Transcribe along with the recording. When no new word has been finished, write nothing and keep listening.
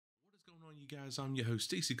on, you guys? I'm your host,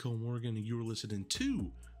 Stacey Cole Morgan, and you are listening to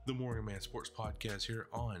the Morgan Man Sports Podcast here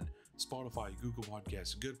on Spotify, Google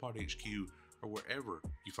Podcasts, GoodPod HQ, or wherever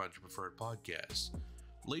you find your preferred podcasts.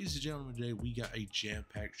 Ladies and gentlemen, today we got a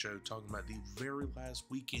jam-packed show talking about the very last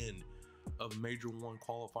weekend of Major 1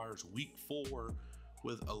 qualifiers, week 4,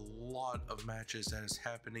 with a lot of matches that is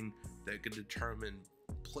happening that could determine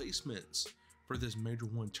placements for this Major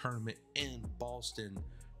 1 tournament in Boston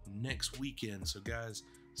next weekend. So guys,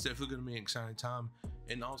 it's definitely going to be an exciting time.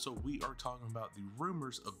 And also we are talking about the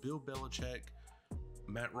rumors of Bill Belichick,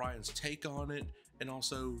 Matt Ryan's take on it, and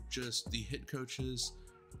also just the head coaches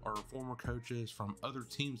or former coaches from other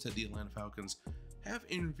teams that the Atlanta Falcons have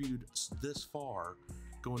interviewed this far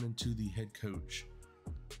going into the head coach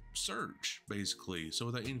search, basically. So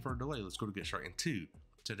without any further delay, let's go to get straight into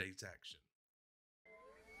today's action.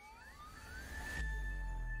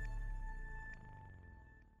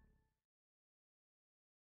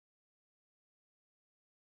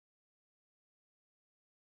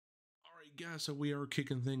 Guys, so we are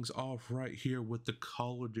kicking things off right here with the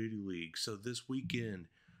Call of Duty League. So this weekend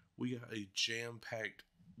we got a jam-packed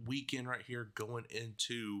weekend right here going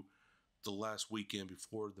into the last weekend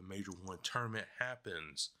before the Major 1 tournament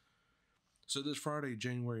happens. So this Friday,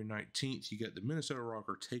 January 19th, you got the Minnesota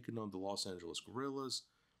Rocker taking on the Los Angeles Guerrillas,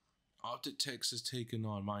 OpTic Texas taking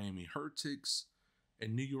on Miami Heretics,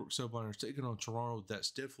 and New York Subliners taking on Toronto. That's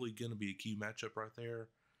definitely going to be a key matchup right there.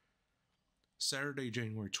 Saturday,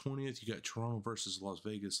 January 20th, you got Toronto versus Las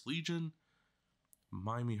Vegas Legion,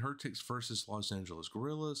 Miami Heretics versus Los Angeles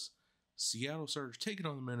Guerrillas, Seattle Surge taking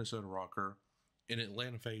on the Minnesota Rocker, and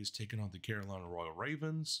Atlanta FaZe taking on the Carolina Royal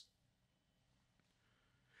Ravens.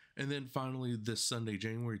 And then finally, this Sunday,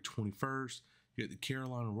 January 21st, you got the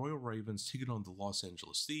Carolina Royal Ravens taking on the Los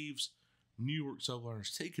Angeles Thieves, New York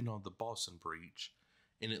Subliners taking on the Boston Breach,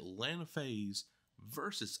 and Atlanta FaZe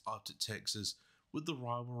versus OpTic Texas, with the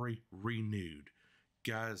rivalry renewed.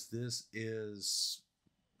 Guys, this is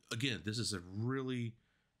a really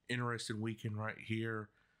interesting weekend right here.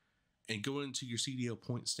 And going into your CDL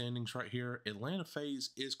point standings right here, Atlanta FaZe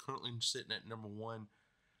is currently sitting at number 1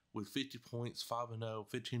 with 50 points, 5-0,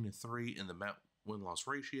 15-3 in the map win-loss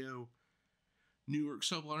ratio. New York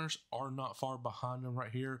Subliners are not far behind them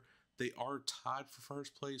right here. They are tied for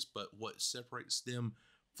first place, but what separates them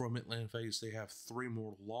from Atlanta FaZe, they have 3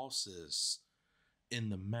 more losses in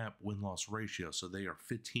the map win-loss ratio, so they are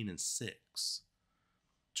 15-6.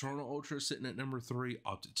 Toronto Ultra sitting at number 3,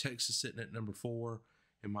 OpTic Texas sitting at number 4,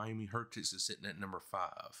 and Miami Heretics is sitting at number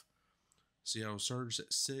 5. Seattle Surge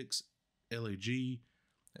at 6, LAG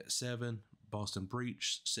at 7, Boston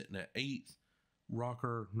Breach sitting at 8th,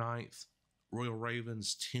 Rocker 9th, Royal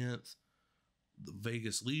Ravens 10th, the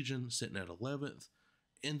Vegas Legion sitting at 11th,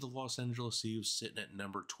 and the Los Angeles Thieves sitting at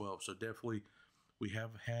number 12. So definitely we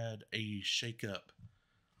have had a shakeup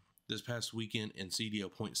this past weekend in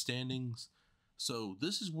CDL point standings. So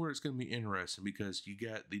this is where it's going to be interesting, because you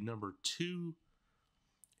got the number 2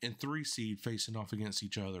 and 3 seed facing off against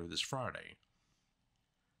each other this Friday.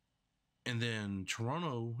 And then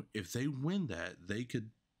Toronto, if they win that, they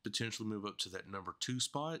could potentially move up to that number 2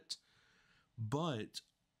 spot. But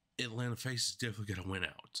Atlanta FaZe is definitely going to win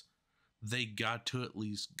out. They got to at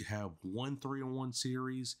least have 1 3-1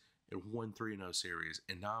 series and 1 3-0 series.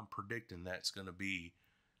 And now I'm predicting that's going to be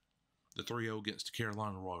the 3-0 against the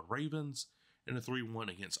Carolina Royal Ravens and a 3-1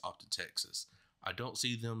 against OpTic Texas. I don't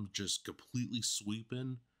see them just completely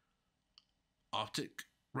sweeping OpTic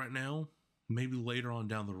right now. Maybe later on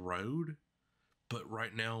down the road, but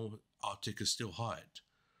right now OpTic is still hot.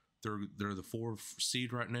 They're the 4th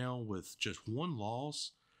seed right now with just 1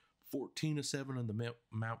 loss, 14-7 in the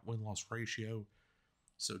map win-loss ratio.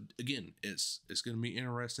 So again, it's going to be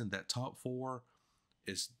interesting. That top 4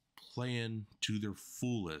 is playing to their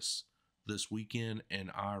fullest this weekend,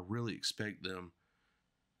 and I really expect them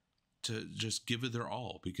to just give it their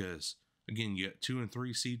all, because again, you got 2 and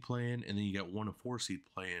 3 seed playing, and then you got 1 and 4 seed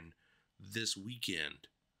playing this weekend,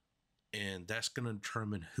 and that's going to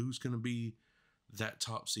determine who's going to be that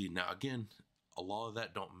top seed. Now again, a lot of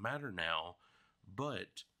that don't matter now,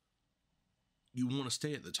 but you want to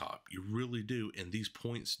stay at the top. You really do. And these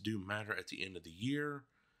points do matter at the end of the year,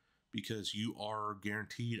 because you are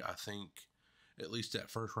guaranteed, I think, at least that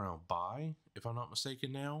first round bye, if I'm not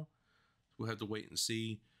mistaken now. We'll have to wait and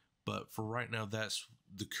see. But for right now, that's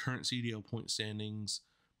the current CDL point standings.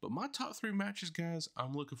 But my top 3 matches, guys,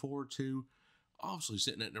 I'm looking forward to, obviously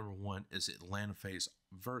sitting at number 1, is Atlanta FaZe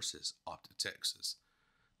versus OpTic Texas.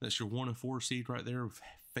 That's your 1 and 4 seed right there,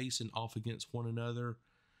 facing off against one another.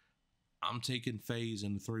 I'm taking FaZe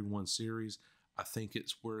in the 3-1 series. I think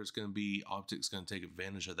it's where it's going to be. OpTic's going to take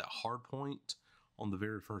advantage of that hard point on the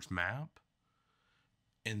very first map.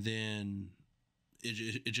 And then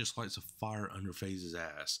it just lights a fire under FaZe's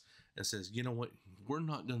ass and says, you know what? We're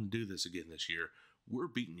not going to do this again this year. We're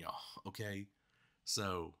beating y'all, okay?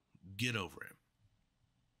 So get over it.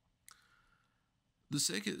 The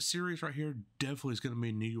second series right here definitely is going to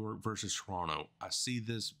be New York versus Toronto. I see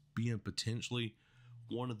this being potentially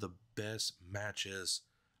one of the best matches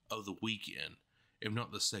of the weekend, if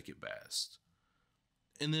not the second best.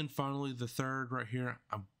 And then finally, the third right here,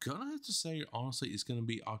 I'm going to have to say, honestly, it's going to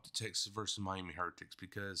be OpTic Texas versus Miami Heretics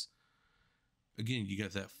because, again, you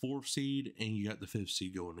got that 4th seed and you got the 5th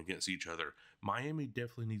seed going against each other. Miami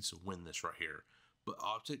definitely needs to win this right here. But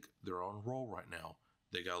OpTic, they're on a roll right now.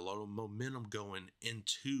 They got a lot of momentum going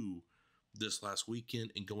into this last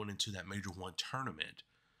weekend and going into that Major 1 tournament.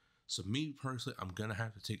 So me personally, I'm going to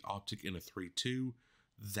have to take OpTic in a 3-2.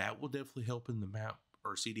 That will definitely help in the map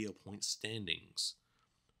or CDL point standings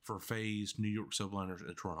for FaZe, New York Subliners,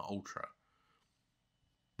 and Toronto Ultra.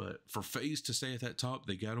 But for FaZe to stay at that top,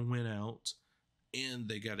 they got to win out, and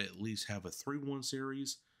they got to at least have a 3-1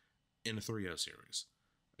 series and a 3-0 series.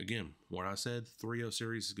 Again, what I said, 3-0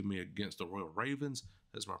 series is going to be against the Royal Ravens.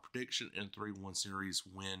 That's my prediction, and 3-1 series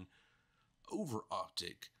win over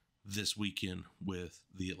OpTic this weekend with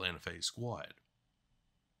the Atlanta FaZe squad.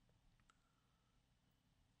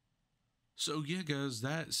 So yeah, guys,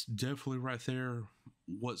 that's definitely right there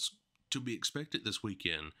what's to be expected this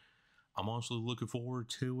weekend. I'm also looking forward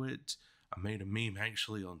to it. I made a meme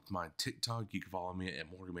actually on my TikTok. You can follow me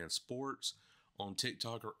at Morganman Sports on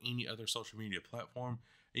TikTok or any other social media platform.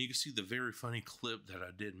 And you can see the very funny clip that I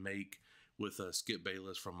did make with Skip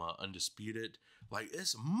Bayless from Undisputed. Like,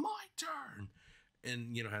 it's my turn.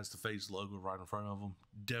 And, you know, has the FaZe logo right in front of him.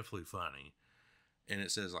 Definitely funny. And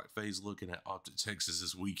it says, like, FaZe looking at OpTic Texas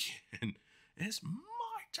this weekend. It's my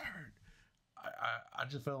turn. I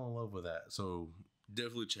just fell in love with that. So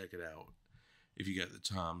definitely check it out if you got the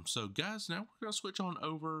time. So, guys, now we're going to switch on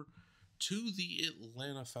over to the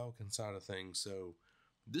Atlanta Falcons side of things. So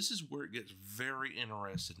this is where it gets very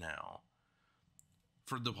interesting now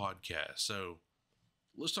for the podcast. So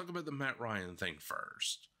let's talk about the Matt Ryan thing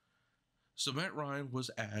first. So Matt Ryan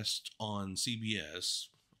was asked on CBS,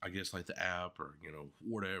 I guess like the app or, you know,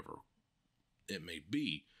 whatever it may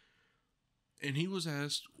be. And he was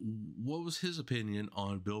asked what was his opinion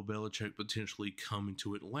on Bill Belichick potentially coming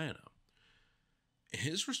to Atlanta.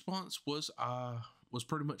 His response was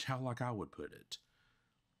pretty much how like I would put it.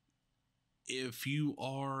 If you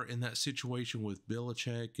are in that situation with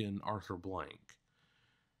Belichick and Arthur Blank,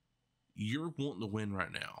 you're wanting to win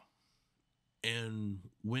right now. And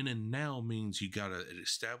winning now means you got an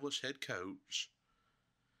established head coach,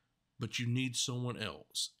 but you need someone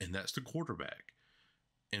else, and that's the quarterback.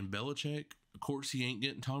 And Belichick, of course, he ain't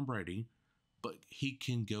getting Tom Brady, but he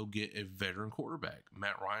can go get a veteran quarterback.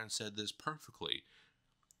 Matt Ryan said this perfectly.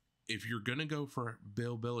 If you're going to go for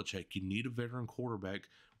Bill Belichick, you need a veteran quarterback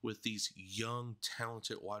with these young,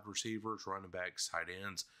 talented wide receivers, running backs, tight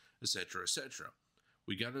ends, etc., etc.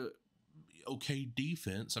 We got a okay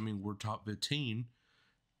defense. I mean, we're top 15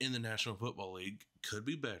 in the National Football League. Could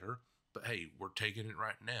be better, but hey, we're taking it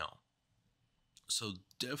right now. So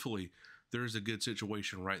definitely there's a good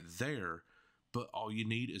situation right there, but all you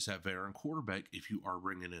need is that veteran quarterback if you are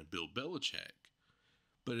bringing in Bill Belichick.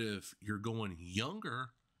 But if you're going younger,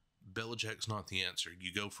 Belichick's not the answer.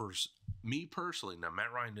 You go for me personally. Now,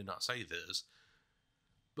 Matt Ryan did not say this,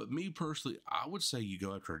 but me personally, I would say you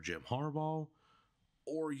go after a Jim Harbaugh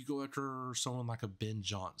or you go after someone like a Ben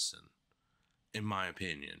Johnson, in my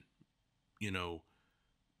opinion, you know.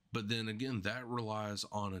 But then again, that relies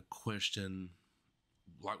on a question,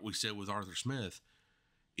 like we said with Arthur Smith,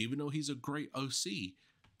 even though he's a great OC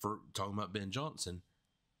for talking about Ben Johnson,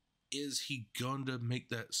 is he going to make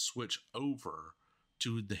that switch over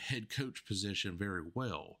to the head coach position very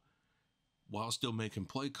well while still making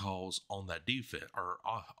play calls on that defense or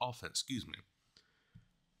offense, excuse me.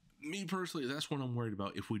 Me personally, that's what I'm worried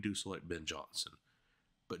about if we do select Ben Johnson.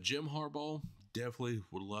 But Jim Harbaugh, definitely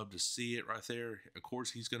would love to see it right there. Of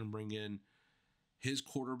course, he's going to bring in his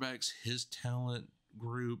quarterbacks, his talent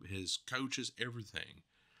group, his coaches, everything.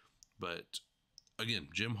 But again,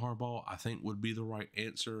 Jim Harbaugh, I think, would be the right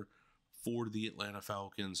answer for the Atlanta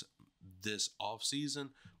Falcons this offseason.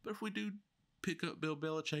 But if we do pick up Bill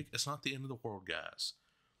Belichick, it's not the end of the world, guys.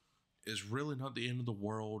 It's really not the end of the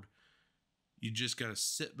world. You just got to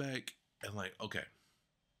sit back and like, okay,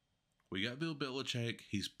 we got Bill Belichick.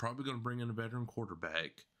 He's probably going to bring in a veteran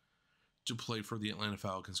quarterback to play for the Atlanta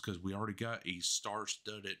Falcons because we already got a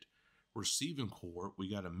star-studded receiving core.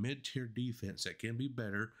 We got a mid-tier defense that can be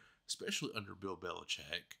better, especially under Bill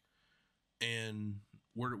Belichick. And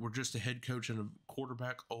we're just a head coach and a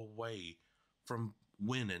quarterback away from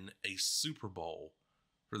winning a Super Bowl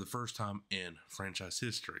for the first time in franchise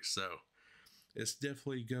history. So it's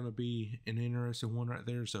definitely going to be an interesting one right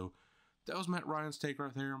there. So that was Matt Ryan's take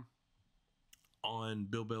right there on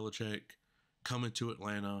Bill Belichick coming to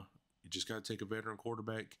Atlanta. You just got to take a veteran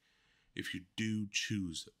quarterback if you do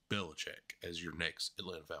choose Belichick as your next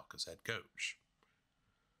Atlanta Falcons head coach.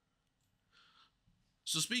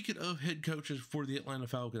 So speaking of head coaches for the Atlanta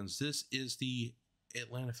Falcons, this is the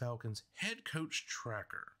Atlanta Falcons head coach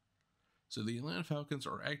tracker. So the Atlanta Falcons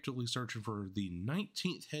are actively searching for the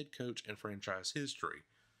 19th head coach in franchise history.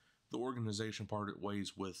 The organization parted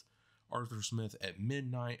ways with Arthur Smith at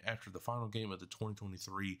midnight after the final game of the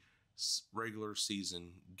 2023 regular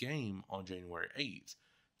season game on January 8th.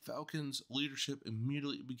 Falcons leadership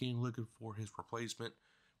immediately began looking for his replacement.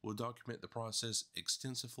 We'll document the process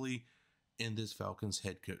extensively in this Falcons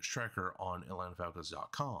head coach tracker on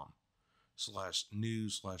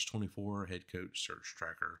atlantafalcons.com/news/24 head coach search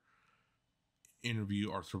tracker.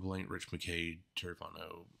 Interview Arthur Blank, Rich McKay, Terry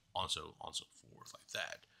Fontenot, so forth like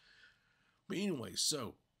that. But anyway,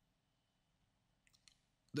 so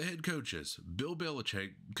the head coaches, Bill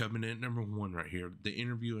Belichick coming in at number 1 right here. The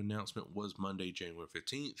interview announcement was Monday, January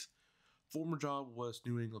 15th. Former job was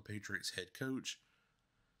New England Patriots head coach.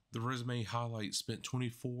 The resume highlights spent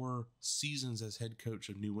 24 seasons as head coach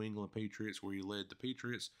of New England Patriots, where he led the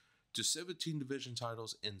Patriots to 17 division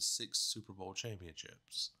titles and 6 Super Bowl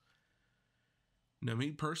championships. Now,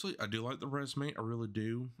 me personally, I do like the resume. I really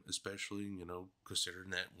do, especially,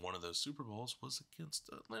 considering that one of those Super Bowls was against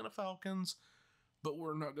the Atlanta Falcons. But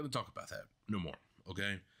we're not going to talk about that no more,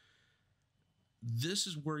 okay? This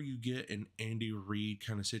is where you get an Andy Reid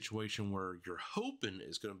kind of situation where you're hoping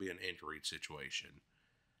it's going to be an Andy Reid situation.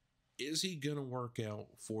 Is he going to work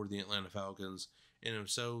out for the Atlanta Falcons? And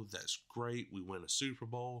if so, that's great. We win a Super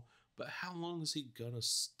Bowl. But how long is he going to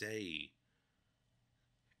stay,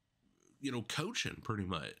 coaching pretty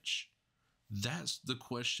much? That's the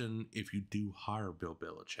question if you do hire Bill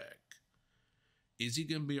Belichick. Is he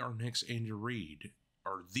going to be our next Andy Reid?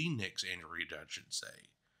 Or the next Andy Reid, I should say.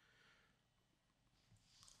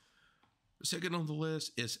 Second on the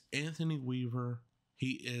list is Anthony Weaver.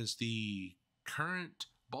 He is the current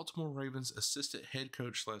Baltimore Ravens assistant head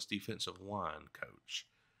coach / defensive line coach.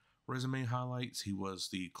 Resume highlights: he was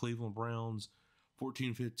the Cleveland Browns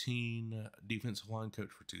 14-15 defensive line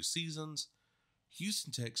coach for 2 seasons.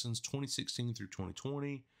 Houston Texans 2016 through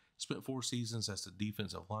 2020. Spent 4 seasons as the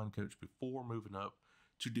defensive line coach before moving up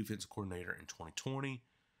to defensive coordinator in 2020.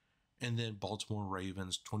 And then Baltimore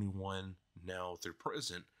Ravens 21 now through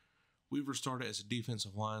present. Weaver started as a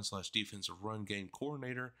defensive line / defensive run game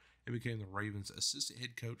coordinator and became the Ravens assistant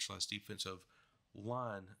head coach / defensive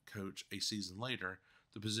line coach a season later,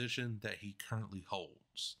 the position that he currently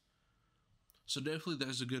holds. So definitely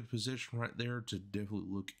that's a good position right there to definitely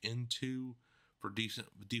look into for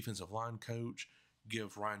defensive line coach.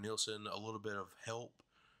 Give Ryan Nielsen a little bit of help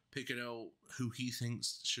picking out who he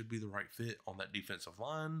thinks should be the right fit on that defensive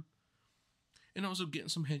line. And also getting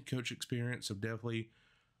some head coach experience. So definitely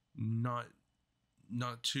not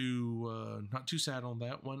too sad on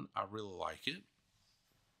that one. I really like it.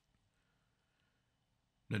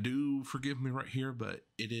 Now do forgive me right here, but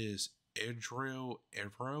it is Edrell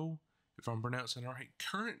Evero, if I'm pronouncing it right.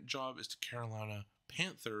 Current job is the Carolina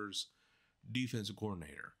Panthers defensive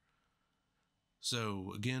coordinator.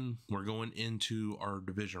 So again, we're going into our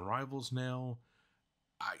division rivals now.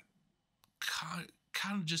 I kind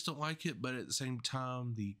of just don't like it, but at the same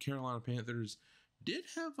time, the Carolina Panthers did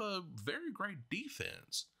have a very great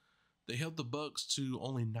defense. They held the Bucs to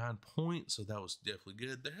only 9 points, so that was definitely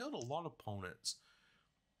good. They held a lot of opponents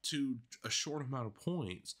to a short amount of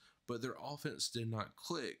points, but their offense did not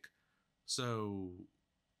click. So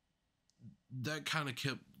that kind of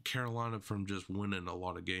kept Carolina from just winning a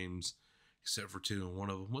lot of games, except for 2, and one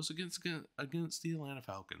of them was against the Atlanta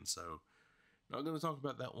Falcons. So not going to talk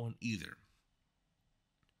about that one either.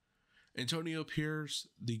 Antonio Pierce,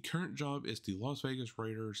 the current job is the Las Vegas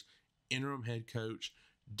Raiders interim head coach.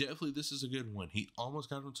 Definitely this is a good one. He almost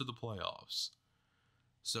got them to the playoffs.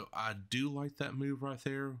 So I do like that move right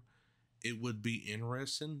there. It would be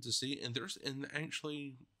interesting to see. And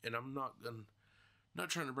I'm not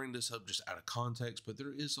trying to bring this up just out of context, but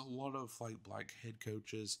there is a lot of black head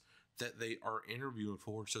coaches that they are interviewing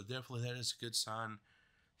for. So definitely that is a good sign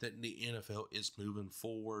that the NFL is moving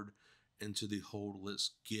forward into the whole,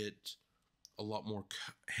 let's get a lot more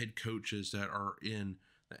head coaches that are in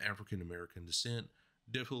the African American descent.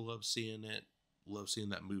 Definitely love seeing it. Love seeing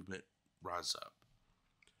that movement rise up.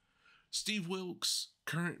 Steve Wilks,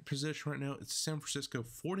 current position right now, it's the San Francisco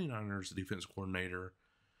 49ers defense coordinator.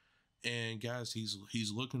 And guys,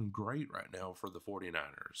 he's looking great right now for the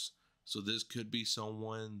 49ers. So this could be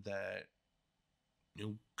someone that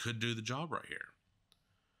could do the job right here.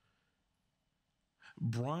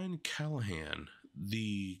 Brian Callahan,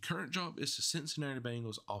 the current job is the Cincinnati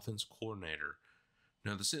Bengals offense coordinator.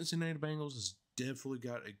 Now, the Cincinnati Bengals has definitely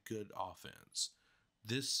got a good offense.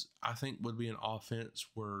 This, I think, would be an offense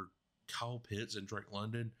where Kyle Pitts and Drake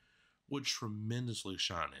London would tremendously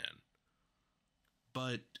shine in.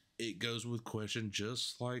 But it goes with question,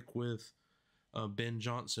 just like with Ben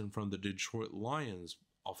Johnson from the Detroit Lions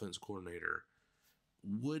offense coordinator.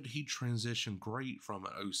 Would he transition great from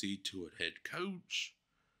an OC to a head coach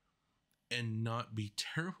and not be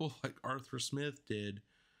terrible like Arthur Smith did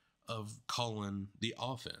of calling the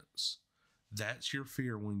offense? That's your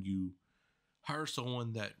fear when you hire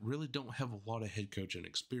someone that really don't have a lot of head coaching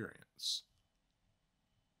experience.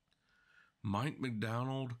 Mike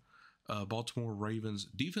McDonald, Baltimore Ravens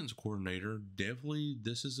defense coordinator, definitely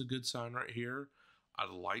this is a good sign right here. I'd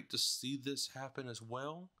like to see this happen as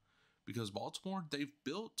well, because Baltimore, they've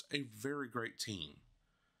built a very great team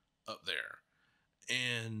up there.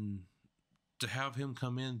 And to have him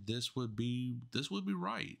come in, this would be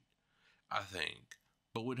right, I think.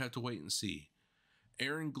 But we'd have to wait and see.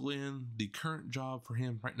 Aaron Glenn, the current job for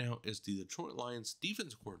him right now is the Detroit Lions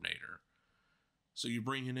defense coordinator. So you're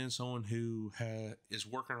bringing in someone who is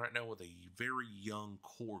working right now with a very young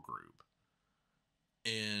core group.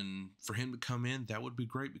 And for him to come in, that would be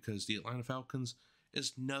great, because the Atlanta Falcons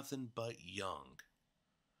is nothing but young.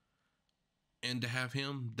 And to have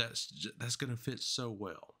him, that's going to fit so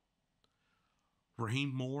well.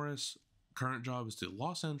 Raheem Morris, current job is the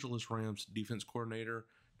Los Angeles Rams defense coordinator.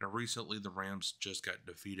 Now, recently, the Rams just got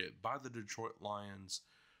defeated by the Detroit Lions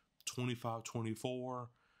 25-24.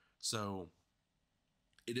 So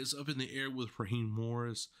it is up in the air with Raheem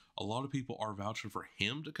Morris. A lot of people are vouching for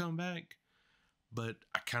him to come back, but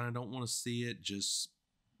I kind of don't want to see it, just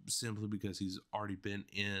simply because he's already been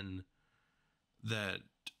in that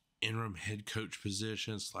interim head coach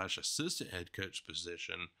position / assistant head coach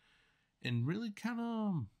position, and really kind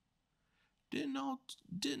of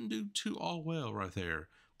didn't do too all well right there.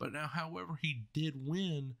 But now, however, he did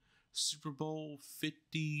win Super Bowl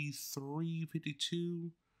 53,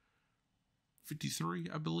 52, 53,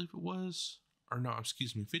 I believe it was. Or no,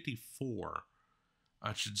 excuse me, 54,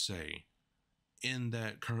 I should say, in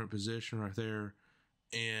that current position right there.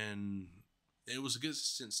 And it was against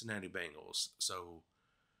the Cincinnati Bengals. So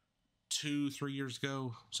 2-3 years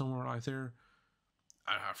ago, somewhere right there.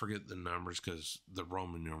 I forget the numbers because the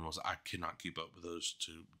Roman numerals, I cannot keep up with those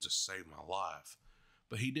to save my life.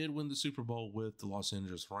 But he did win the Super Bowl with the Los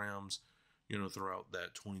Angeles Rams, throughout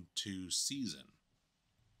that 22 season.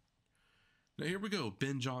 Now here we go.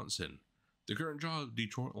 Ben Johnson, the current job,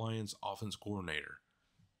 Detroit Lions offense coordinator.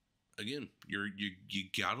 Again, you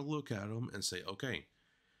got to look at him and say, okay,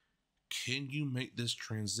 can you make this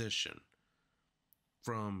transition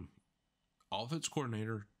from offense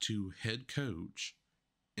coordinator to head coach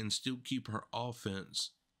and still keep her offense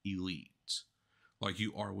elite like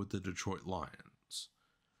you are with the Detroit Lions?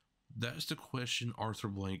 That's the question Arthur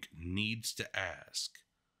Blank needs to ask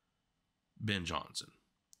Ben Johnson,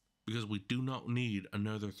 because we do not need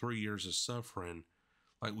another 3 years of suffering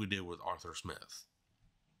like we did with Arthur Smith.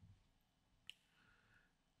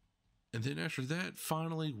 And then after that,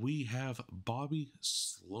 finally, we have Bobby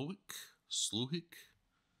Sluhick.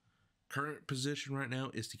 Current position right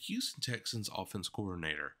now is the Houston Texans offense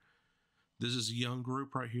coordinator. This is a young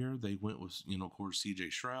group right here. They went with, of course,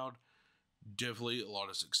 CJ Stroud. Definitely a lot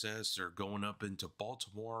of success. They're going up into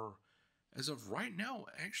Baltimore as of right now,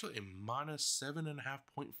 actually a -7.5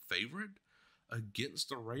 point favorite against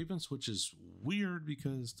the Ravens, which is weird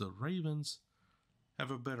because the Ravens have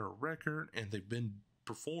a better record and they've been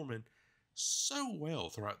performing so well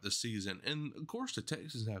throughout the season. And of course, the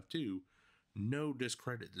Texans have too. No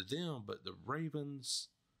discredit to them, but the Ravens,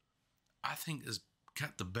 I think, has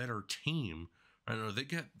got the better team. I know they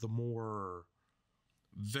got the more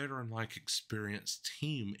veteran-like experienced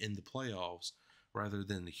team in the playoffs rather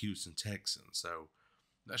than the Houston Texans. So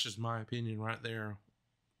that's just my opinion right there.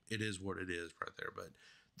 It is what it is right there. But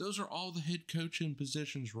those are all the head coaching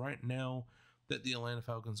positions right now that the Atlanta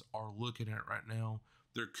Falcons are looking at right now.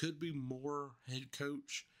 There could be more head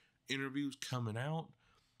coach interviews coming out,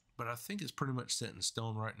 but I think it's pretty much set in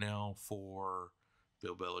stone right now for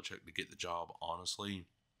Bill Belichick to get the job, honestly.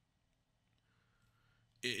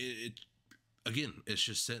 Again, it's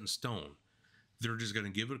just set in stone. They're just going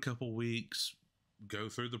to give it a couple weeks, go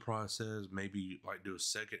through the process, maybe like do a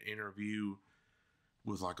second interview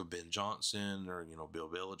with like a Ben Johnson or, Bill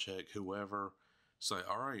Belichick, whoever, It's like,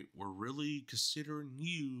 all right, we're really considering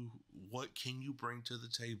you. What can you bring to the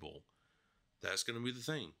table? That's going to be the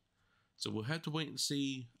thing. So we'll have to wait and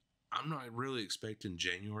see. I'm not really expecting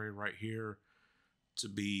January right here to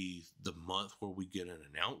be the month where we get an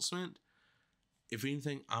announcement. If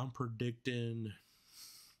anything, I'm predicting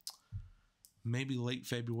maybe late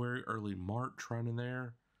February, early March, right in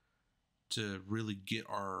there, to really get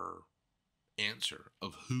our answer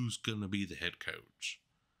of who's going to be the head coach.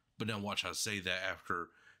 But now watch I say that after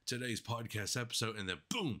today's podcast episode, and then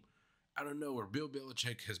boom, out of nowhere, Bill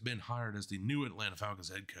Belichick has been hired as the new Atlanta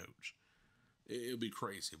Falcons head coach. It'll be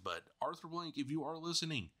crazy. But Arthur Blank, if you are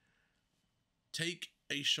listening, take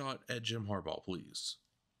a shot at Jim Harbaugh, please.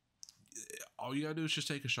 All you gotta do is just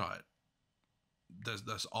take a shot.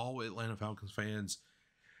 That's all Atlanta Falcons fans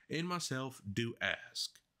and myself do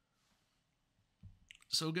ask.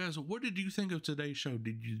 So, guys, what did you think of today's show?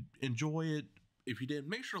 Did you enjoy it? If you did,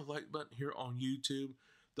 make sure to like button here on YouTube.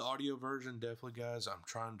 The audio version, definitely, guys. I'm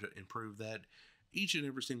trying to improve that each and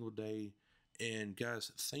every single day. And,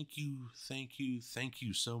 guys, thank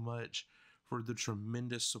you so much for the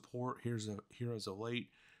tremendous support here as of late.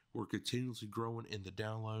 We're continuously growing in the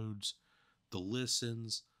downloads, the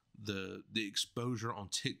listens, the exposure on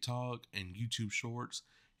TikTok and YouTube Shorts.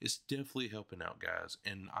 It's definitely helping out, guys,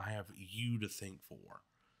 and I have you to thank for.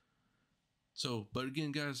 So, but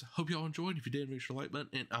again, guys, hope y'all enjoyed. If you did, make sure to like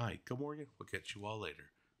button, and Good Morgan. We'll catch you all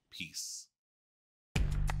later. Peace.